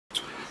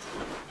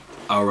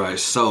Alright,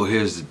 so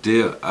here's the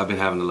deal. I've been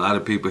having a lot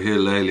of people here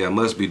lately. I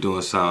must be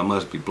doing something. I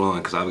must be blowing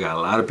because I've got a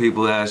lot of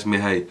people asking me,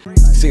 hey.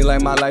 Seem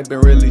like my life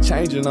been really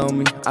changing on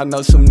me. I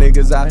know some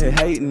niggas out here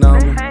hating on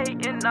me.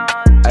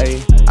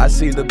 Hey, I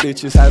see the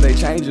bitches how they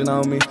changing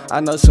on me. I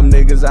know some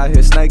niggas out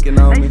here snaking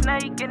on me.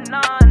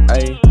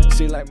 Hey,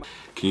 seem like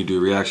can you do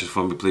reactions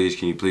for me, please?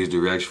 Can you please do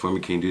reactions for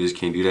me? Can you do this?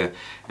 Can you do that?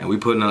 And we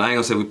putting, I ain't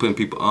gonna say we putting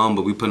people on,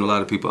 but we putting a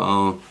lot of people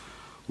on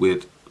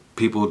with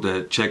people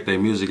that check their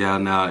music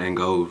out now and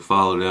go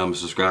follow them,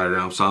 subscribe to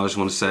them. So I just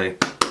want to say,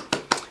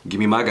 give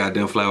me my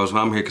goddamn flowers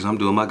when I'm here because I'm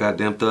doing my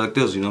goddamn thug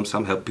deals. You know what I'm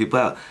saying? I'm helping people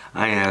out.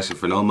 I ain't asking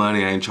for no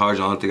money. I ain't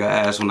charging. The only thing I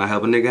ask when I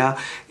help a nigga out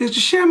is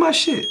just share my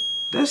shit.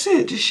 That's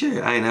it. Just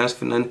share. I ain't asking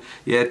for nothing.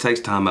 Yeah, it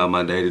takes time out of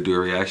my day to do a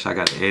reaction. I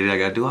got to edit. I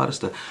got to do all this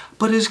stuff.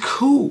 But it's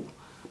cool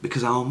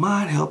because I don't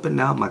mind helping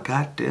out my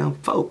goddamn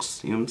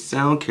folks. You know what I'm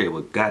saying? I don't care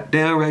what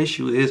goddamn race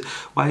you is.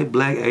 White,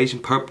 black, Asian,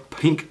 purple,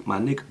 pink, my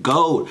nigga,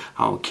 gold.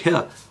 I don't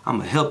care. I'm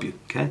going to help you,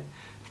 okay?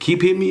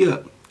 Keep hitting me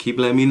up. Keep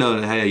letting me know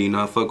that, hey, you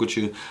know, I fuck with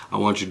you. I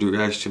want you to do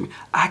reactions to me.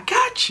 I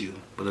got you.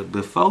 But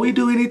before we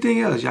do anything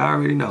else, y'all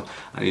already know.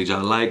 I need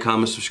y'all to like,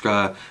 comment,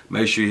 subscribe.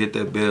 Make sure you hit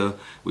that bell.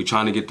 We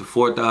trying to get to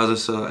 4,000.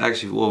 So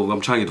actually, well, I'm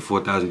trying to get to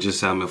 4,000. Just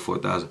say I'm at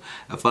 4,000.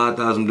 At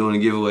 5,000, I'm doing a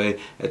giveaway.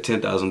 At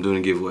 10,000, I'm doing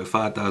a giveaway.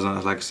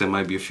 5,000, like I said,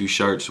 might be a few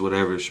shirts,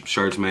 whatever,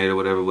 shirts made or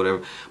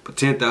whatever. But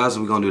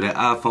 10,000, we're gonna do that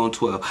iPhone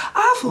 12.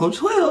 iPhone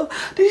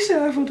 12? Did you say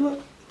iPhone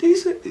 12?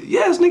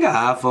 Yes, nigga,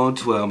 iPhone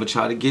 12. I'm gonna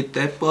try to get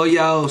that for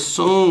y'all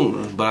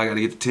soon. But I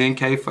gotta get the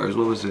 10K first.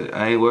 What was it?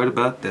 I ain't worried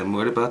about that. I'm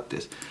worried about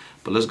this.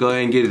 But let's go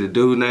ahead and get it. The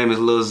dude's name is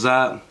Lil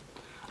Zop.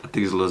 I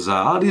think it's Lil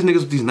Zop. All these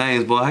niggas with these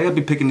names, boy. How y'all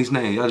be picking these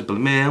names? Y'all just be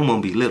like, man, I'm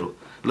gonna be little.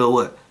 Lil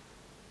what?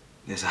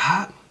 It's a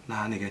hot?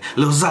 Nah, nigga.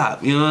 Lil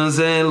Zop. You know what I'm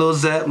saying? Lil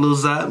Zop, Lil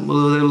Zop,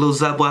 Lil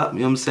Zop Wop. You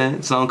know what I'm saying?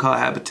 It's a song called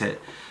Habitat.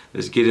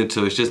 Let's get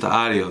into it. It's just the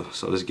audio.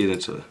 So let's get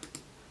into it.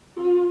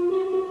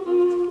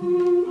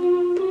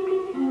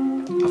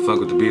 I fuck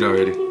with the beat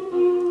already.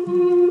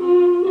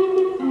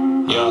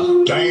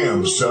 Yeah.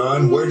 Damn,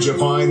 son, where'd you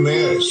find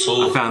this?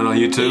 I found it on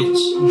YouTube.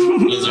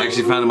 I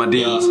actually found it in my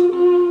DMs.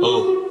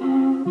 Oh.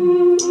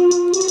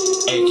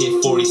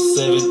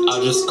 AK-47,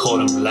 I just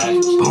called him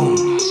black.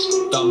 Boom.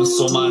 Diamonds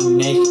on my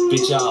neck,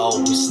 bitch, I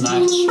always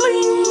snatch.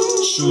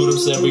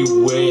 Shooters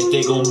everywhere,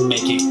 they gon'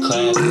 make it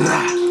clap.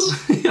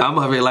 I'm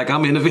over here like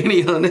I'm in the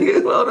video,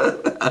 nigga. Hold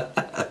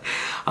up.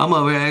 I'm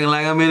over here acting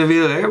like I'm in the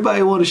video.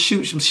 Everybody want to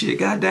shoot some shit.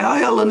 Goddamn, all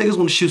y'all little niggas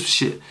want to shoot some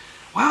shit.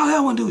 Why all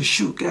y'all want to do is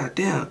shoot?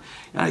 Goddamn.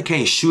 Y'all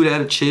can't shoot at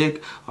a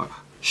chick or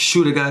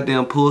shoot a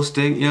goddamn pool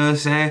stick. You know what I'm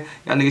saying?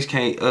 Y'all niggas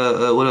can't,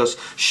 what else?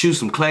 Shoot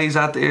some clays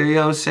out there. You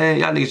know what I'm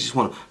saying? Y'all niggas just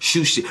want to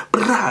shoot shit.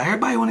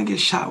 Everybody want to get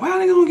shot. Why y'all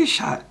niggas want to get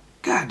shot?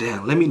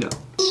 Goddamn, let me know.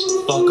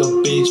 Fuck a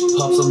bitch,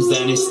 pop some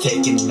Xannies,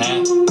 take a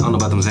nap. I don't know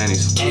about them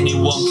Xannies.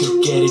 Anyone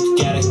could get it,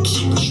 gotta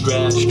keep it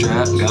strapped.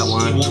 Strap, got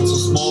one. You want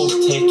some smoke,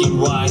 take it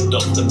right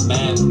off the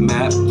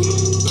map.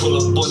 Pull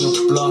up on your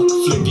block,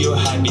 flip your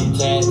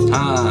habitat.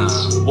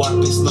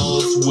 Wipe his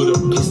nose with a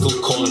pistol,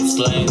 call it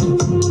slam.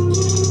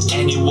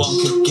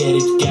 Anyone could get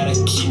it, gotta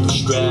keep it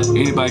strapped.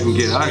 Anybody can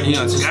get it. Alright, you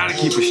know, gotta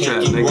keep it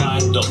strapped, nigga.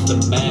 Right off the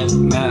map.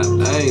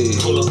 Hey.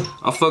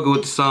 I'm fucking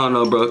with the song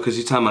though, bro, because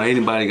you talking about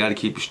anybody gotta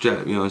keep it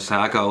strapped. You know what I'm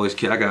saying? I can always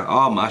keep, I got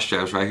all my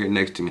straps right here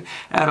next to me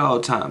at all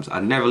times. I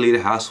never leave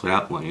the house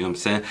without one. You know what I'm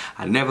saying?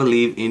 I never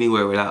leave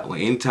anywhere without one.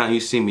 Anytime you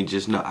see me,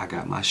 just know I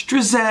got my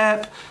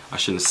Strizap. I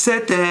shouldn't have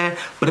said that,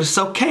 but it's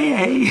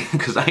okay,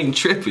 because I ain't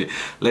tripping.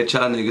 Let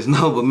y'all niggas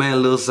know. But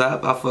man, Lil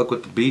Zop, I fuck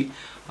with the beat.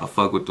 I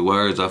fuck with the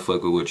words. I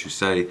fuck with what you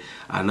say.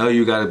 I know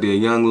you gotta be a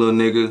young little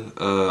nigga.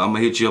 I'm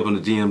gonna hit you up in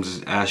the DMs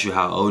and ask you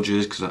how old you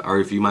is, or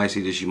if you might see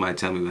this, you might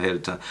tell me ahead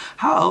of time.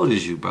 How old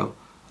is you, bro?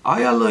 All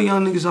y'all little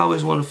young niggas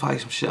always want to fight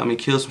some shit. I mean,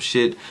 kill some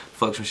shit,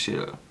 fuck some shit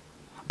up.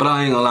 But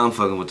I ain't gonna lie, I'm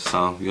fucking with the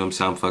song. You know what I'm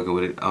saying? I'm fucking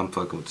with it. I'm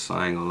fucking with the song.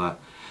 I ain't gonna lie.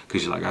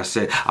 Cause like I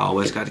said, I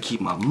always gotta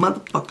keep my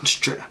motherfucking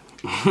strap.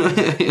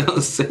 You know what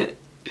I'm saying?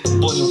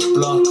 On your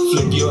block,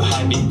 flip your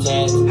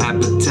habitat.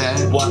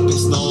 Wipe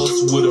his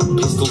nose with a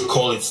pistol,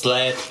 call it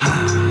slap.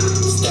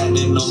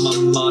 Standing on my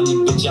money,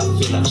 bitch, I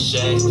feel like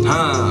shit.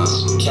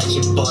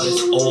 Catching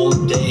bodies all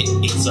day,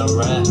 it's a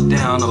rap. Damn,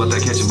 I don't know about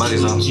that catching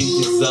bodies on.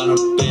 Jesus on a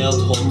belt,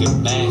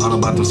 holding back. I don't know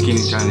about them skinny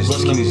Chinese,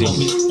 skinny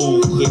jeans.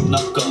 Fool, clip,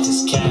 knock off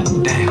his cap.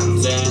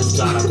 Damn. Zan's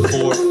got a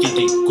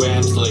 450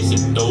 grams,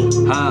 lacing dope.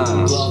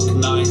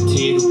 Glock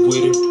 19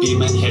 with a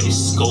beam and heavy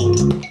scope.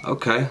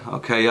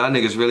 Okay, y'all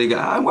niggas really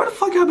got. Where the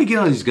fuck y'all be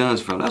getting all these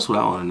guns from? That's what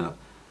I want to know.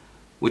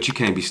 Which you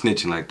can't be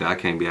snitching like that. I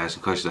can't be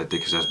asking questions like that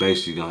because that's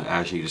basically gonna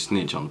ask you to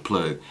snitch on the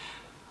plug.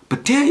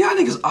 But damn, y'all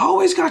niggas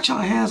always got y'all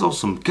hands on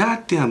some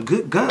goddamn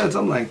good guns.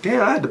 I'm like,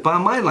 damn, I had to buy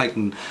mine like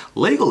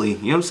legally. You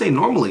know what I'm saying?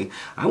 Normally,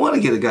 I want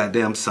to get a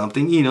goddamn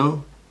something, you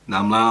know. Now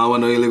I'm like, I don't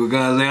want no illegal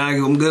guns.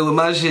 I'm good with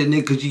my shit,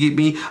 nigga. Cause you get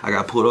me, I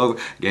got pulled over,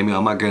 gave me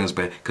all my guns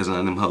back, cause none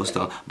of them hoes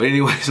don't. But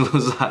anyways,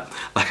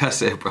 like I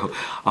said, bro,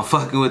 I'm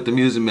fucking with the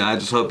music, man. I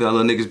just hope y'all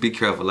little niggas be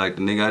careful. Like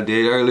the nigga I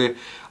did earlier,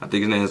 I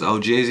think his name is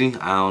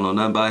OGeezy. I don't know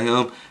nothing about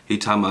him. He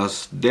talking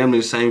about damn near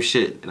the same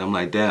shit. And I'm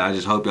like, Dad, I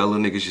just hope y'all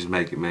little niggas just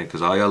make it, man.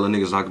 Because all y'all little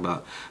niggas talk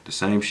about the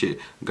same shit.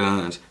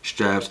 Guns,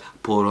 straps,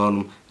 pulled on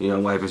them, you know,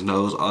 wipe his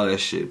nose, all that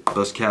shit.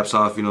 Bust caps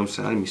off, you know what I'm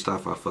saying? I didn't even stop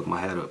before I fuck my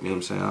hat up, you know what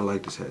I'm saying? I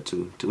like this hat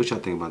too. What y'all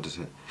think about this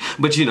hat?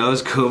 But you know,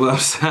 it's cool, but I'm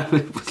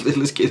sorry.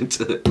 Let's get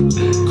into it.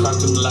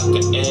 Cracked him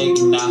like an egg,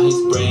 now his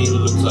brain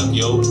looks like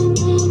yolk.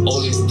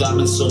 All these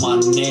diamonds on my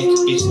neck,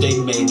 bitch, they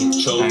made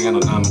me choke. I ain't got no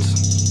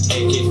diamonds.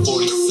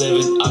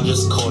 AK-47, I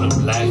just call him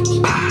black.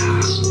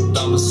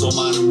 Diamonds on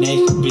my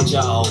neck, bitch,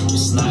 I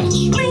always snatch.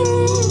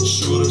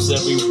 Shooters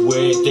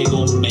everywhere, they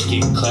gon' make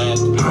it clap.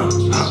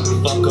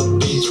 Fuck a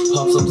bitch,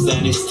 pop some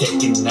Xannies,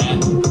 taking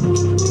nap.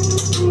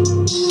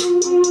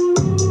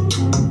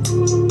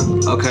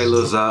 Okay,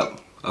 Lil Zop.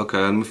 Okay,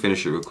 let me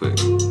finish it real quick.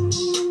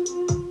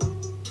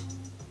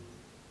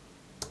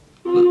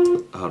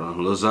 Hold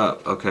on, Lil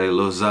Zop. Okay,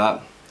 Lil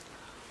Zop.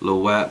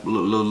 Lil Wap,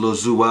 Lil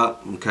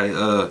Zop. Okay,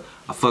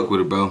 I fuck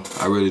with it, bro.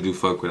 I really do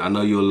fuck with it. I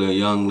know you a little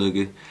young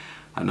nigga.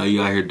 I know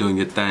you out here doing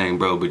your thing,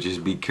 bro, but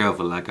just be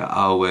careful. Like I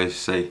always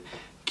say,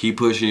 keep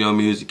pushing your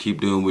music, keep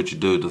doing what you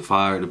do.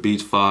 The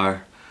beat's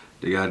fire.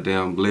 The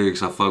goddamn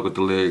lyrics, I fuck with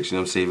the lyrics, you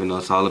know what I'm saying? Even though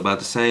it's all about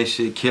the same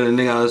shit, killing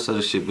niggas, all this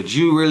other shit. But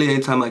you really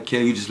ain't talking about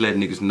killing, you just let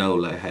niggas know,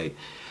 like, hey,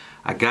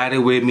 I got it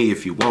with me.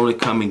 If you want it,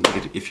 come and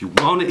get it. If you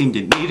want it and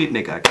you need it,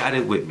 nigga, I got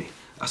it with me.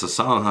 That's a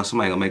song, huh?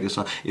 Somebody gonna make a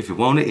song. If you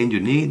want it and you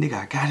need it,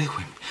 nigga, I got it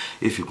with me.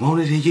 If you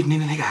want it and you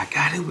need it, nigga, I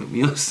got it with me.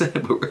 You know what I'm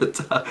saying? But real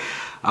talk,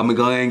 I'm gonna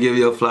go ahead and give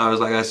you your flowers,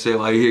 like I said,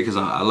 while you're here, because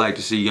I like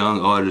to see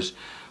young artists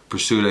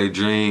pursue their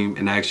dream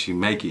and actually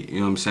make it. You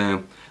know what I'm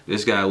saying?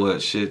 This guy,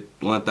 what, shit,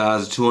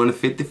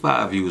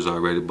 1,255 views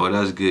already, boy,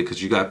 that's good,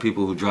 because you got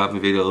people who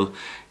dropping videos,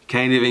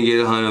 can't even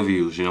get 100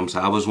 views, you know what I'm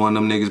saying? I was one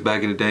of them niggas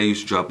back in the day,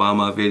 used to drop all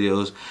my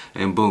videos,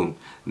 and boom.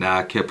 Now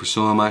I kept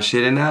pursuing my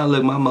shit, and now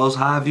look, my most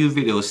high view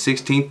video is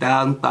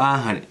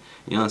 16,500.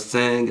 You know what I'm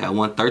saying? Got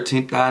one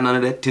 13,000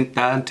 under that,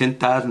 10,000,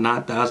 10,000,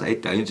 9,000,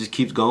 8,000. It just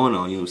keeps going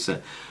on, you know what I'm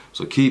saying?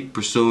 So keep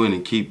pursuing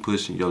and keep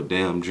pushing your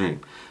damn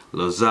dream.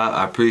 Lil Zop,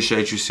 I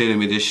appreciate you sending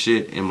me this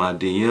shit in my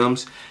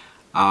DMs.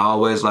 I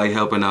always like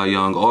helping out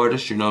young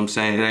artists, you know what I'm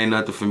saying? It ain't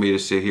nothing for me to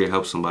sit here and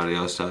help somebody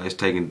else out. It's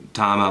taking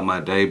time out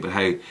my day, but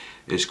hey,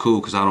 it's cool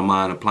because I don't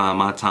mind applying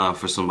my time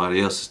for somebody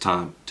else's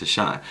time to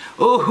shine.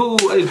 Oh,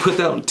 I need to put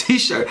that on a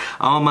t-shirt.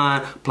 I don't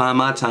mind applying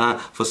my time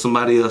for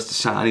somebody else to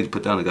shine. I need to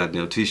put that on a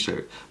goddamn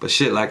t-shirt. But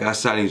shit, like I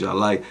said, I need y'all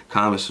like,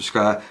 comment,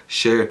 subscribe,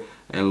 share.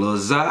 And Lil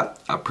Zop,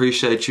 I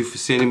appreciate you for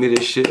sending me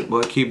this shit.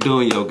 Boy, keep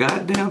doing your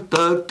goddamn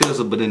thug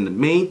thizzle. But in the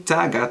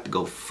meantime, I got to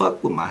go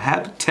fuck with my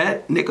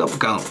habitat. Nigga, I'm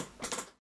gone.